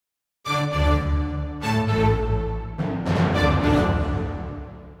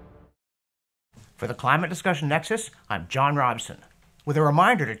For the Climate Discussion Nexus, I'm John Robson, with a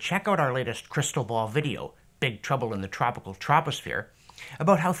reminder to check out our latest crystal ball video, Big Trouble in the Tropical Troposphere,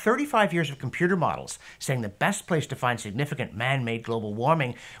 about how 35 years of computer models saying the best place to find significant man-made global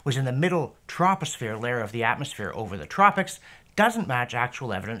warming was in the middle troposphere layer of the atmosphere over the tropics doesn't match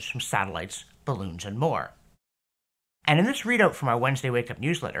actual evidence from satellites, balloons, and more. And in this readout from our Wednesday Wake Up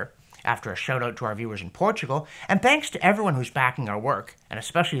newsletter, after a shout out to our viewers in Portugal, and thanks to everyone who's backing our work, and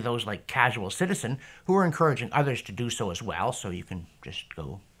especially those like Casual Citizen who are encouraging others to do so as well, so you can just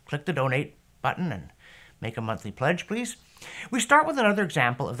go click the donate button and make a monthly pledge, please. We start with another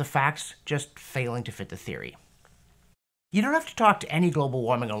example of the facts just failing to fit the theory. You don't have to talk to any global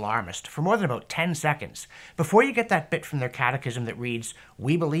warming alarmist for more than about 10 seconds before you get that bit from their catechism that reads,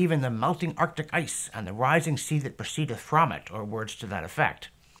 "We believe in the melting Arctic ice and the rising sea that proceedeth from it," or words to that effect.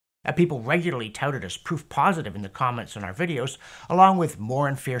 People regularly touted as proof positive in the comments on our videos, along with more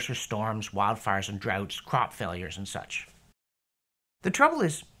and fiercer storms, wildfires and droughts, crop failures and such. The trouble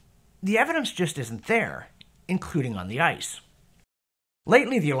is, the evidence just isn't there, including on the ice.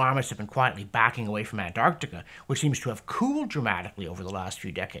 Lately, the alarmists have been quietly backing away from Antarctica, which seems to have cooled dramatically over the last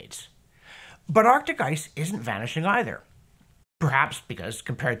few decades. But Arctic ice isn't vanishing either. Perhaps because,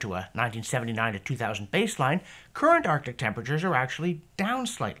 compared to a 1979 to 2000 baseline, current Arctic temperatures are actually down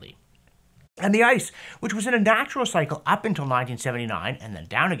slightly. And the ice, which was in a natural cycle up until 1979 and then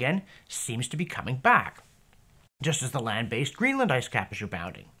down again, seems to be coming back, just as the land-based Greenland ice cap is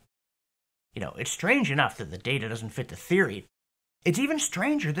rebounding. It's strange enough that the data doesn't fit the theory. It's even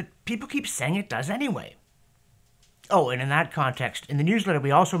stranger that people keep saying it does anyway. Oh, and in that context, in the newsletter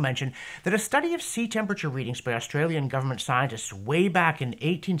we also mentioned that a study of sea temperature readings by Australian government scientists way back in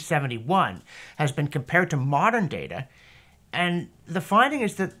 1871 has been compared to modern data, and the finding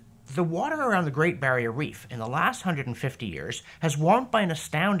is that the water around the Great Barrier Reef in the last 150 years has warmed by an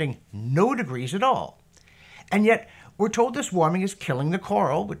astounding no degrees at all. And yet, we're told this warming is killing the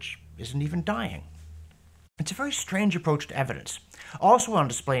coral, which isn't even dying. It's a very strange approach to evidence. Also on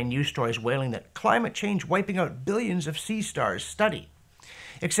display in news stories wailing that climate change wiping out billions of sea stars study.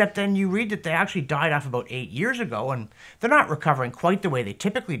 Except then you read that they actually died off about 8 years ago, and they're not recovering quite the way they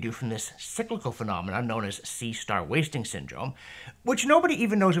typically do from this cyclical phenomenon known as sea star wasting syndrome, which nobody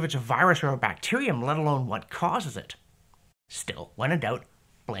even knows if it's a virus or a bacterium, let alone what causes it. Still, when in doubt,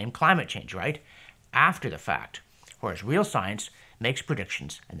 blame climate change, right? After the fact. Whereas real science makes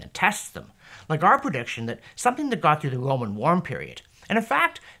predictions and then tests them, like our prediction that something that got through the Roman warm period. And in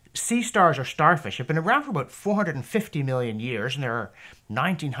fact, sea stars or starfish have been around for about 450 million years, and there are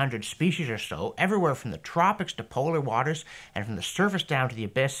 1,900 species or so, everywhere from the tropics to polar waters, and from the surface down to the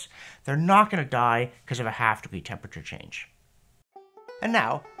abyss. They're not going to die because of a half-degree temperature change. And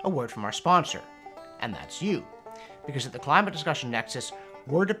now, a word from our sponsor, and that's you. Because at the Climate Discussion Nexus,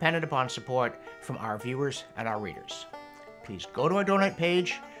 we're dependent upon support from our viewers and our readers. Please go to our donate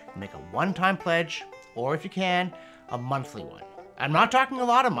page, make a one-time pledge, or if you can, a monthly one. I'm not talking a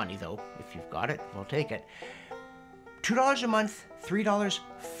lot of money though. If you've got it, we'll take it. $2 a month, $3,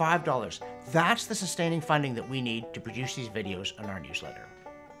 $5. That's the sustaining funding that we need to produce these videos on our newsletter.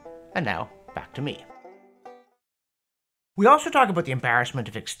 And now, back to me. We also talk about the embarrassment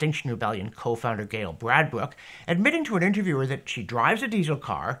of Extinction Rebellion co-founder Gail Bradbrook admitting to an interviewer that she drives a diesel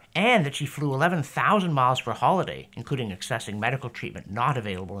car and that she flew 11,000 miles for a holiday, including accessing medical treatment not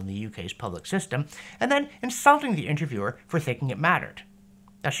available in the UK's public system, and then insulting the interviewer for thinking it mattered.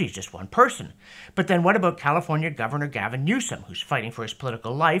 Now, she's just one person. But then what about California Governor Gavin Newsom, who's fighting for his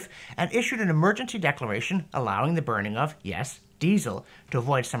political life and issued an emergency declaration allowing the burning of, yes, diesel to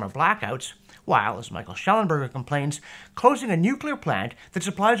avoid summer blackouts, while, as Michael Schellenberger complains, closing a nuclear plant that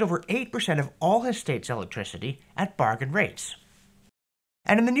supplies over 8% of all his state's electricity at bargain rates.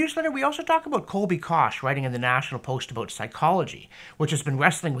 And in the newsletter, we also talk about Colby Kosh writing in the National Post about psychology, which has been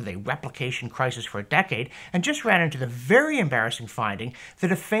wrestling with a replication crisis for a decade and just ran into the very embarrassing finding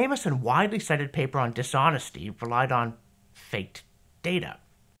that a famous and widely cited paper on dishonesty relied on faked data.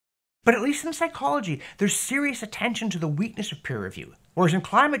 But at least in psychology, there's serious attention to the weakness of peer review, whereas in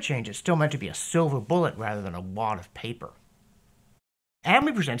climate change, it's still meant to be a silver bullet rather than a wad of paper. And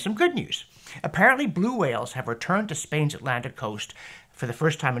we present some good news. Apparently, blue whales have returned to Spain's Atlantic coast for the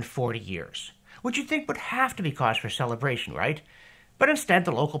first time in 40 years, which you'd think would have to be cause for celebration, right? But instead,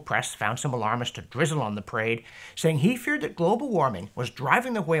 the local press found some alarmist to drizzle on the parade, saying he feared that global warming was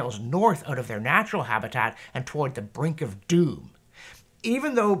driving the whales north out of their natural habitat and toward the brink of doom,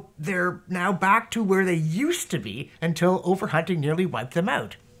 even though they're now back to where they used to be until overhunting nearly wiped them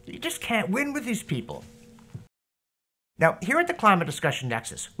out. You just can't win with these people. Now, here at the Climate Discussion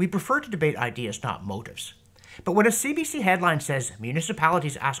Nexus, we prefer to debate ideas, not motives. But when a CBC headline says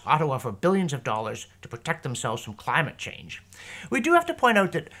municipalities ask Ottawa for billions of dollars to protect themselves from climate change, we do have to point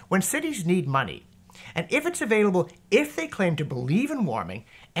out that when cities need money, and if it's available, if they claim to believe in warming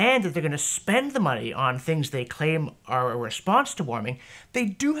and that they're going to spend the money on things they claim are a response to warming, they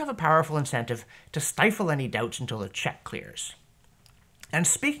do have a powerful incentive to stifle any doubts until the check clears. And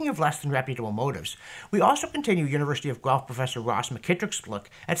speaking of less than reputable motives, we also continue University of Guelph professor Ross McKittrick's look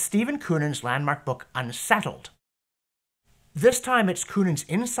at Stephen Coonan's landmark book Unsettled. This time it's Coonan's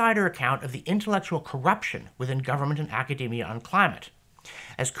insider account of the intellectual corruption within government and academia on climate.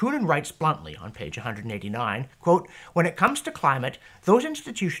 As Coonan writes bluntly on page 189, quote, "When it comes to climate, those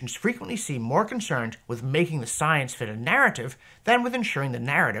institutions frequently seem more concerned with making the science fit a narrative than with ensuring the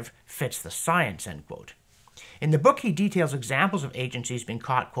narrative fits the science," end quote. In the book, he details examples of agencies being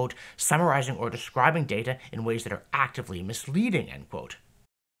caught, quote, "summarizing or describing data in ways that are actively misleading," end quote.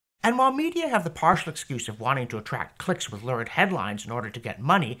 And while media have the partial excuse of wanting to attract clicks with lurid headlines in order to get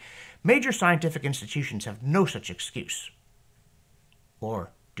money, major scientific institutions have no such excuse.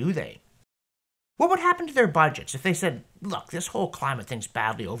 Or do they? What would happen to their budgets if they said, look, this whole climate thing's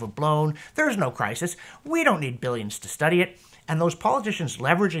badly overblown, there's no crisis, we don't need billions to study it, and those politicians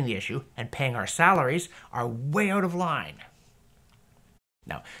leveraging the issue and paying our salaries are way out of line?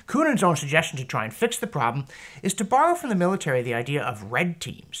 Now, Coonan's own suggestion to try and fix the problem is to borrow from the military the idea of red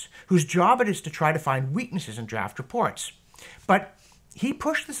teams, whose job it is to try to find weaknesses in draft reports. But he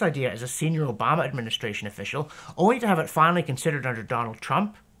pushed this idea as a senior Obama administration official, only to have it finally considered under Donald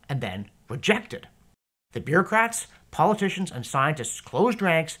Trump and then rejected. The bureaucrats, politicians, and scientists closed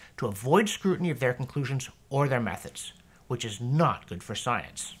ranks to avoid scrutiny of their conclusions or their methods, which is not good for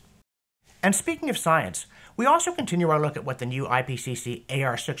science. And speaking of science, we also continue our look at what the new IPCC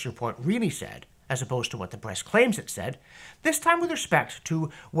AR6 report really said, as opposed to what the press claims it said, this time with respect to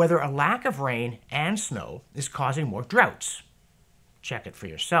whether a lack of rain and snow is causing more droughts. Check it for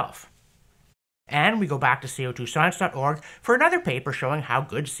yourself. And we go back to co2science.org for another paper showing how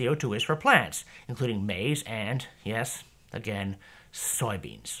good CO2 is for plants, including maize and, yes, again,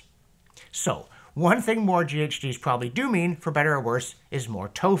 soybeans. So, one thing more GHGs probably do mean, for better or worse, is more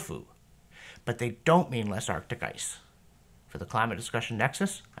tofu. But they don't mean less Arctic ice. For the Climate Discussion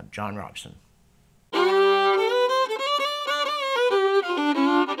Nexus, I'm John Robson.